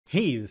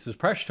Hey, this is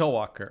Presh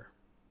Talwalkar.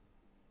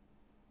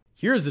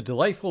 Here's a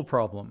delightful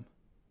problem.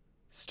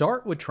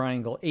 Start with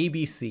triangle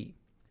ABC.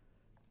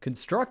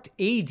 Construct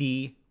AD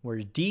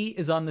where D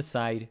is on the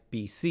side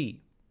BC.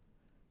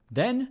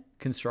 Then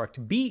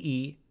construct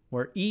BE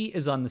where E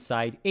is on the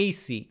side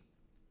AC.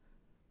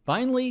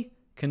 Finally,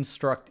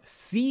 construct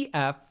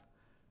CF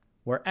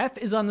where F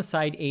is on the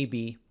side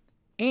AB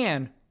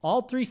and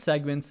all three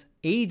segments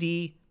AD,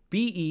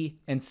 BE,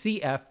 and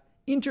CF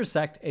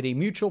intersect at a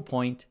mutual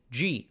point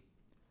G.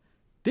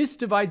 This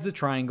divides the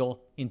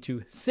triangle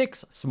into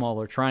 6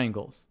 smaller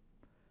triangles.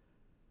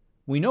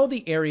 We know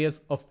the areas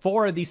of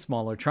 4 of these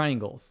smaller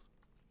triangles.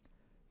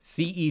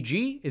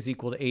 CEG is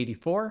equal to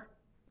 84,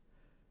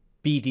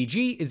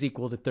 BDG is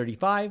equal to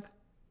 35,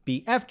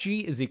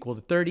 BFG is equal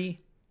to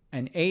 30,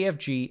 and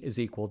AFG is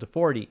equal to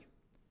 40.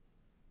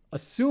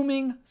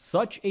 Assuming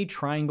such a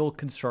triangle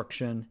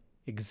construction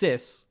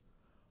exists,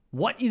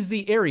 what is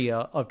the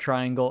area of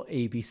triangle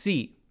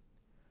ABC?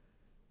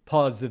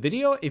 Pause the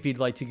video if you'd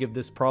like to give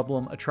this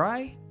problem a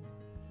try.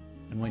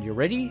 And when you're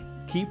ready,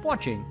 keep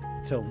watching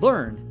to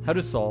learn how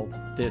to solve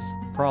this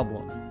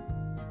problem.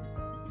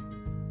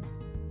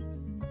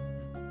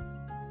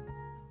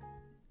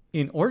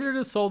 In order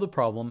to solve the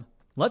problem,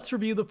 let's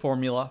review the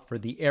formula for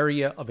the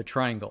area of a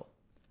triangle.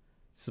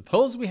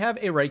 Suppose we have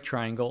a right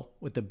triangle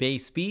with a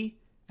base B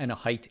and a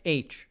height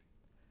h.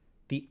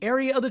 The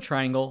area of the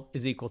triangle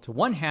is equal to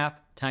 1/2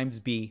 times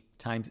B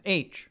times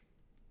h.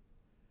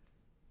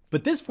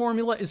 But this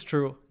formula is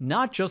true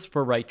not just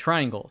for right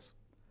triangles.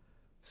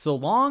 So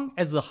long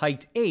as the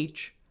height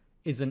h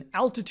is an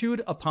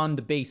altitude upon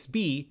the base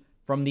B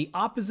from the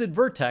opposite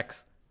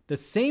vertex, the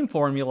same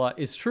formula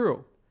is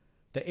true.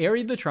 The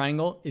area of the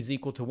triangle is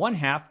equal to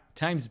 1/2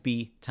 times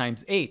B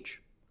times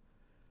h.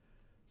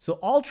 So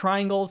all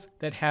triangles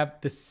that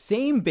have the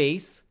same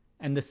base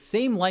and the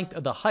same length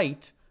of the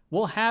height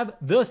will have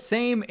the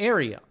same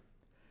area.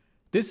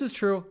 This is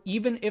true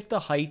even if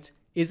the height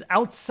is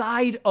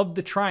outside of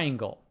the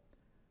triangle.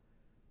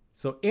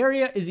 So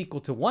area is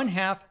equal to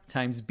 1/2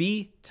 times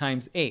B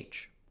times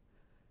h.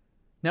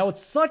 Now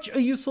it's such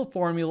a useful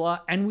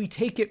formula and we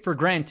take it for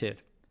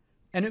granted.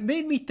 And it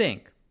made me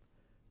think,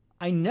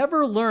 I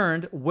never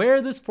learned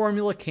where this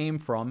formula came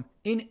from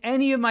in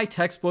any of my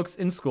textbooks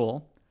in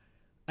school.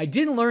 I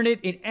didn't learn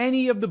it in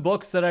any of the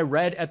books that I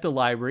read at the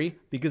library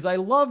because I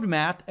loved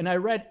math and I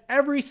read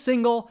every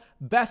single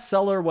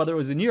bestseller, whether it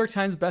was a New York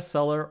Times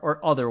bestseller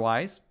or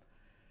otherwise.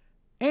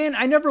 And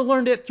I never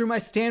learned it through my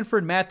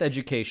Stanford math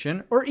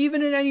education or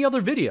even in any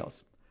other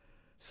videos.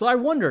 So I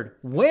wondered,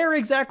 where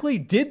exactly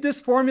did this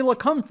formula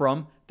come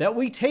from that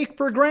we take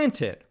for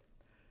granted?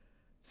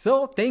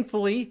 So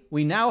thankfully,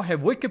 we now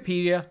have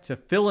Wikipedia to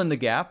fill in the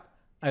gap.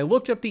 I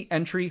looked up the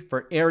entry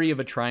for area of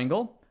a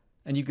triangle,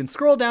 and you can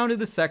scroll down to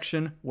the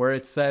section where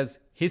it says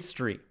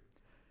history.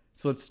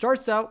 So it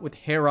starts out with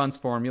Heron's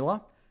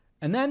formula,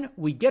 and then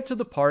we get to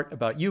the part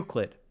about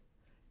Euclid.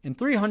 In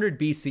 300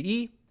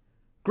 BCE,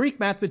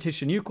 Greek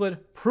mathematician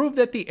Euclid proved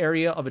that the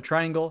area of a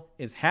triangle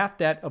is half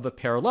that of a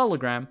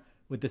parallelogram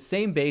with the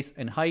same base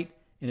and height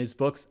in his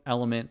book's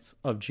Elements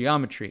of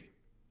Geometry.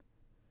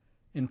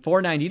 In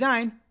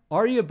 499,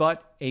 Aryabhat,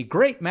 a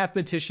great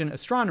mathematician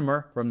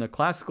astronomer from the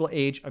classical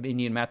age of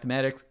Indian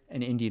mathematics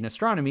and Indian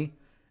astronomy,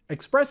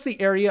 expressed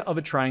the area of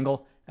a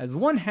triangle as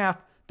 1/2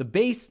 the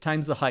base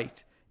times the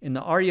height in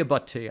the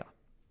Aryabhatiya,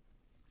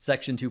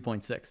 section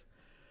 2.6.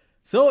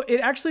 So it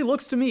actually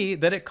looks to me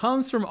that it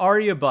comes from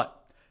Aryabhat.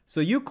 So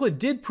Euclid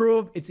did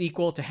prove it's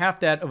equal to half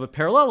that of a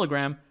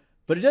parallelogram,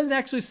 but it doesn't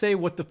actually say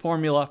what the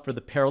formula for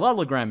the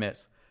parallelogram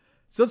is.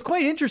 So it's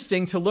quite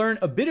interesting to learn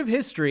a bit of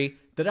history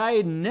that I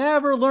had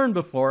never learned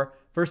before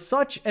for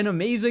such an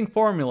amazing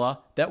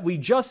formula that we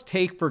just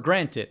take for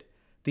granted.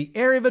 The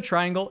area of a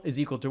triangle is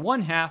equal to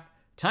 1/2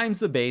 times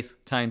the base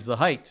times the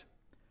height.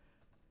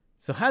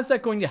 So how's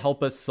that going to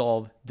help us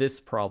solve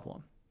this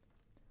problem?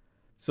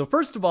 So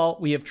first of all,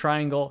 we have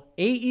triangle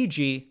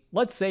AEG.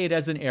 Let's say it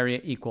has an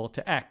area equal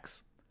to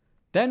x.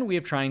 Then we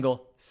have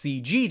triangle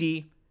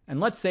CGD, and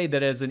let's say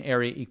that it has an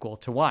area equal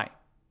to y.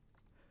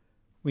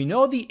 We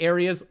know the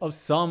areas of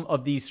some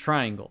of these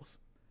triangles.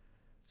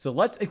 So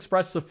let's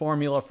express the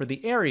formula for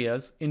the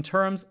areas in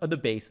terms of the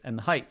base and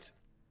the height.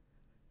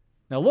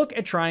 Now look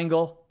at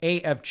triangle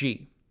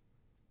AFG.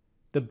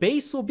 The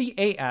base will be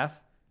AF,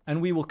 and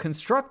we will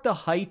construct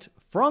the height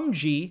from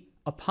G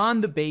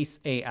upon the base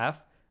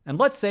AF, and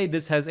let's say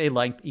this has a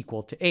length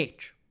equal to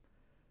h.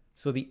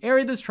 So the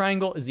area of this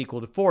triangle is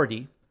equal to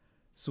 40.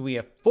 So we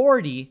have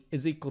 40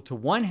 is equal to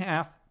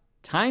 1/2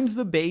 times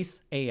the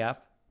base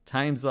AF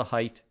times the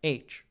height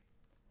h.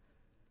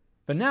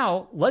 But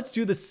now let's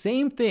do the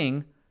same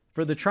thing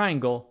for the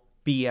triangle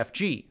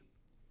BFG.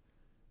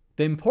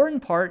 The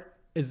important part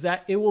is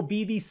that it will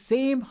be the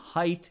same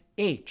height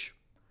h.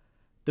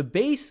 The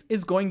base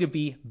is going to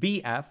be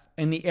BF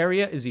and the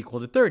area is equal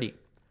to 30.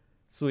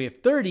 So we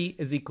have 30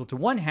 is equal to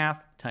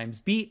 1/2 times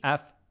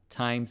BF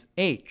times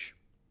h.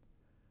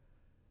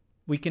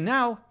 We can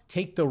now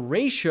take the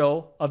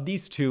ratio of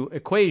these two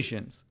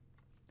equations.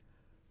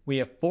 We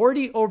have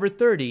 40 over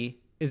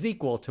 30 is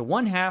equal to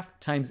 1/2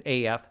 times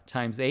AF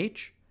times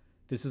H.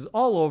 This is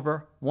all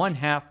over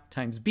 1/2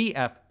 times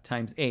BF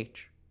times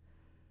H.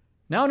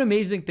 Now an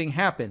amazing thing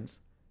happens.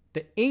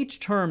 The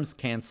H terms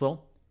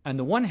cancel and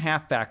the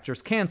 1/2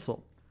 factors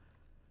cancel.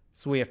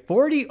 So we have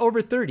 40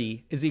 over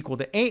 30 is equal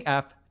to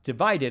AF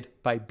divided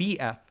by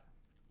BF.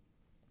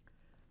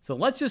 So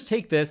let's just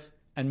take this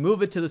and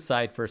move it to the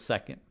side for a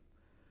second.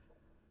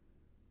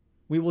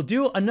 We will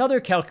do another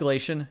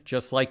calculation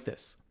just like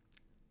this.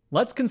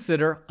 Let's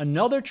consider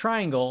another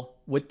triangle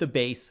with the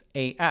base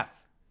AF.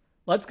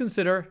 Let's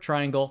consider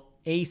triangle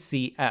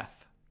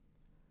ACF.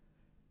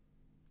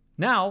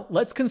 Now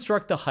let's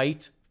construct the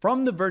height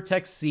from the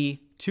vertex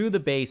C to the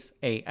base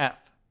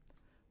AF.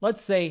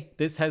 Let's say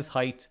this has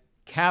height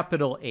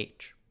capital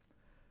H.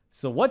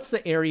 So what's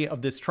the area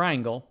of this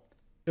triangle?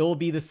 It will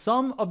be the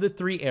sum of the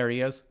three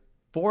areas,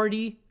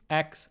 40,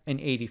 X,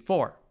 and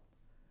 84.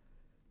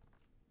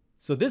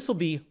 So this will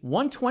be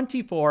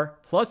 124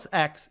 plus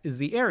X is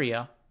the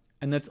area,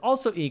 and that's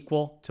also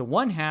equal to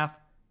 1/2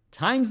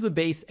 times the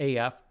base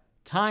AF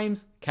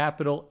times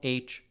capital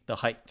H, the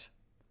height.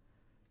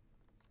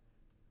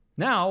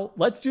 Now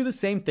let's do the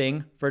same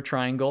thing for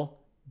triangle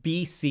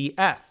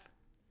BCF.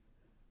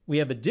 We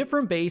have a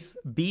different base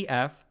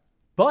BF,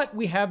 but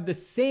we have the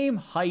same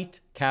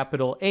height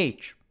capital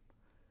H.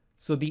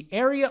 So the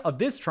area of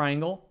this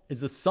triangle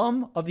is the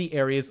sum of the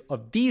areas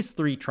of these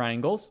three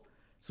triangles.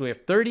 So we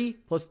have 30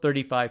 plus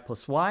 35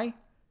 plus Y,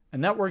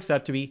 and that works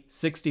out to be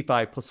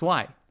 65 plus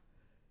Y.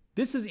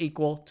 This is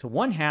equal to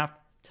 1/2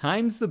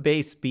 times the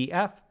base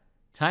BF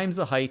times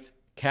the height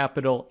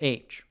capital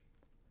H.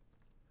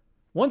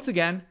 Once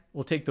again,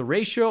 we'll take the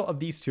ratio of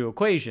these two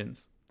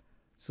equations.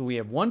 So we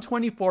have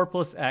 124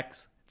 plus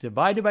X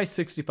divided by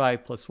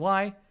 65 plus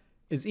Y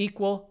is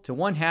equal to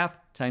 1/2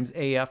 times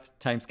AF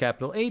times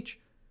capital H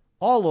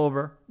all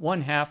over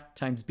 1/2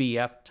 times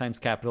BF times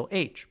capital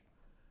H.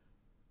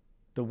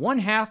 The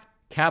 1/2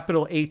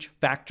 capital H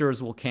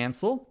factors will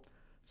cancel.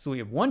 So we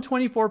have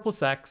 124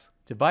 plus X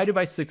divided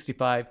by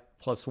 65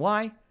 plus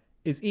Y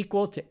is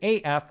equal to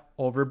AF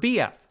over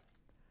BF.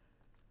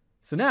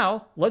 So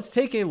now let's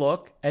take a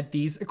look at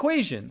these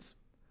equations.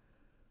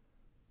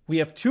 We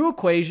have two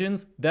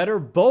equations that are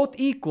both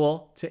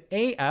equal to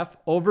AF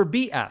over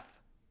BF.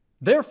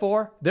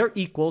 Therefore, they're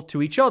equal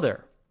to each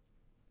other.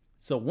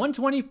 So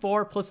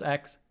 124 plus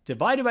X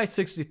divided by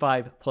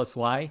 65 plus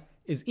Y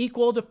is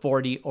equal to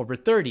 40 over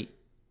 30.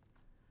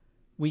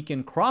 We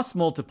can cross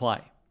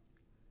multiply.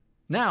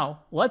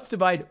 Now, let's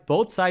divide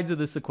both sides of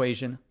this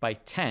equation by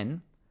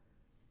 10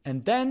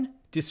 and then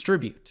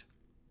distribute.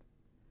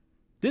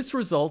 This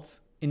results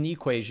in the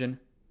equation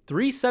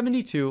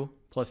 372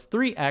 plus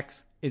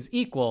 3x is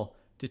equal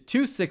to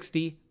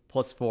 260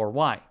 plus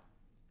 4y.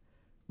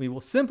 We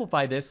will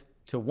simplify this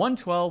to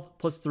 112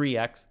 plus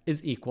 3x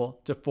is equal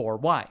to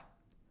 4y.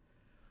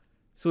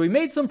 So we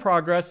made some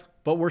progress,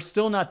 but we're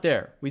still not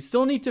there. We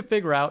still need to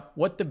figure out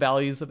what the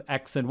values of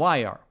x and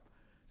y are.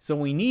 So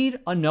we need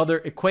another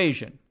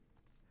equation.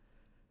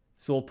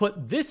 So we'll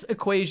put this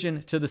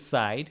equation to the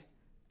side.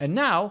 And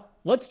now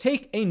let's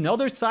take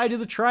another side of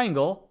the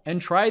triangle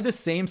and try the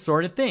same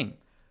sort of thing.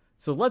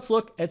 So let's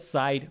look at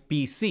side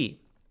BC.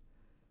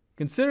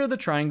 Consider the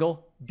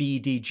triangle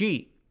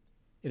BDG.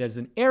 It has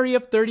an area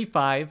of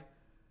 35.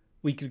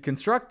 We could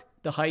construct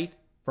the height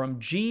from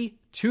G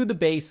to the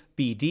base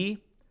BD.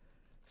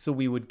 So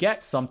we would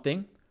get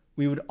something.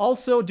 We would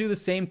also do the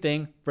same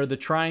thing for the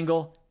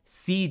triangle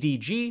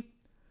CDG.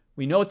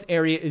 We know its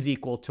area is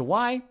equal to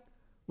Y.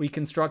 We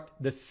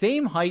construct the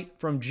same height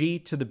from G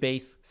to the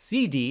base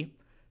CD,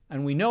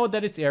 and we know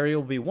that its area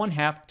will be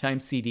 1/2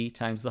 times CD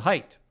times the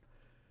height.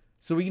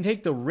 So we can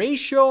take the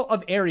ratio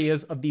of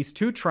areas of these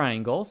two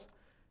triangles,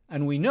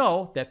 and we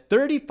know that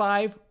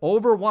 35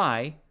 over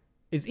Y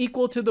is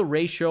equal to the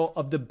ratio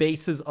of the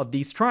bases of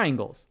these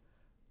triangles,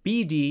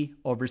 BD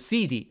over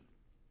CD.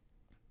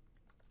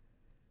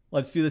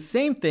 Let's do the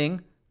same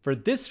thing for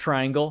this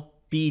triangle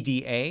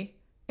BDA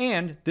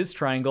and this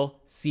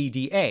triangle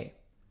CDA.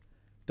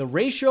 The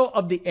ratio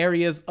of the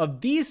areas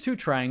of these two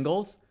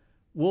triangles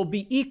will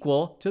be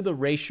equal to the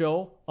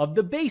ratio of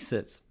the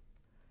bases.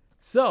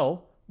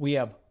 So we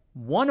have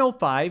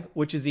 105,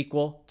 which is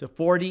equal to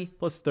 40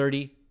 plus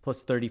 30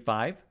 plus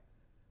 35.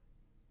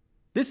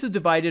 This is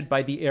divided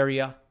by the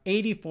area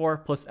 84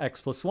 plus x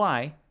plus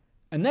y,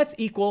 and that's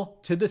equal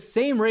to the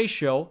same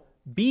ratio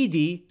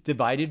BD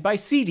divided by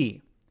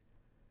CD.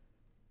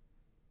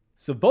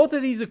 So both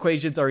of these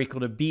equations are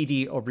equal to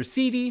BD over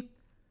CD,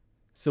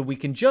 so we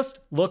can just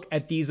look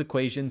at these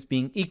equations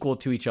being equal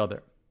to each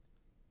other.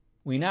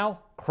 We now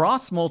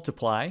cross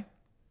multiply,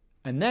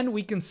 and then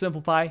we can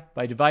simplify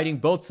by dividing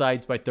both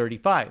sides by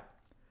 35.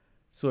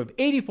 So if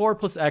 84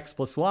 plus x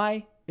plus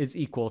y is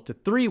equal to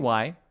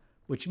 3y,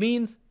 which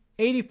means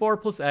 84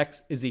 plus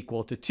x is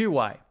equal to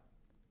 2y.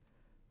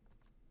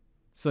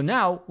 So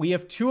now we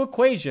have two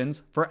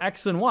equations for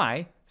x and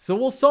y, so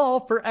we'll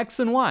solve for x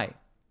and y.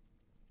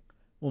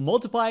 We'll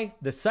multiply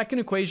the second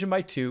equation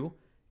by 2,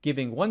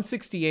 giving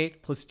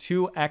 168 plus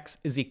 2x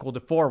is equal to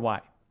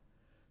 4y.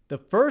 The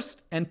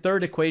first and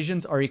third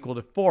equations are equal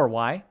to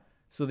 4y,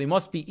 so they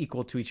must be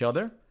equal to each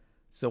other.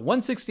 So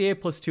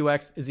 168 plus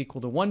 2x is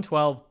equal to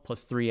 112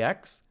 plus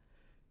 3x.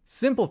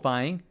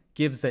 Simplifying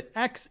gives that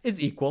x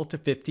is equal to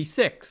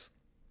 56.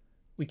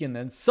 We can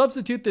then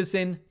substitute this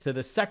in to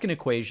the second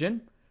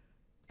equation,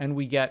 and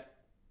we get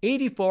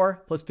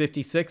 84 plus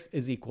 56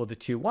 is equal to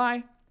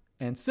 2y,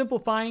 and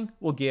simplifying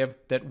will give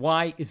that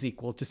y is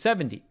equal to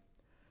 70.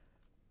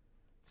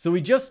 So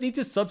we just need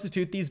to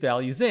substitute these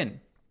values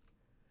in.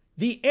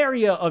 The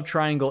area of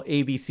triangle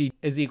ABC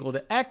is equal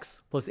to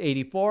x plus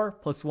 84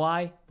 plus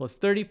y plus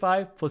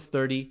 35 plus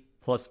 30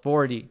 plus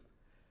 40.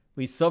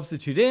 We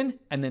substitute in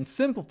and then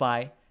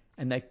simplify,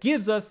 and that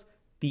gives us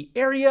the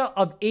area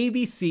of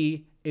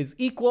ABC is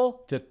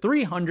equal to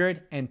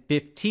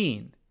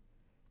 315.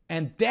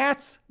 And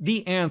that's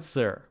the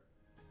answer.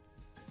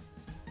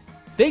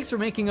 Thanks for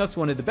making us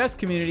one of the best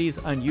communities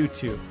on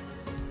YouTube.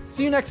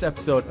 See you next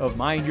episode of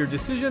Mind Your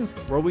Decisions,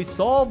 where we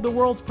solve the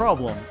world's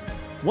problems,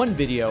 one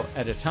video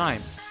at a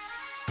time.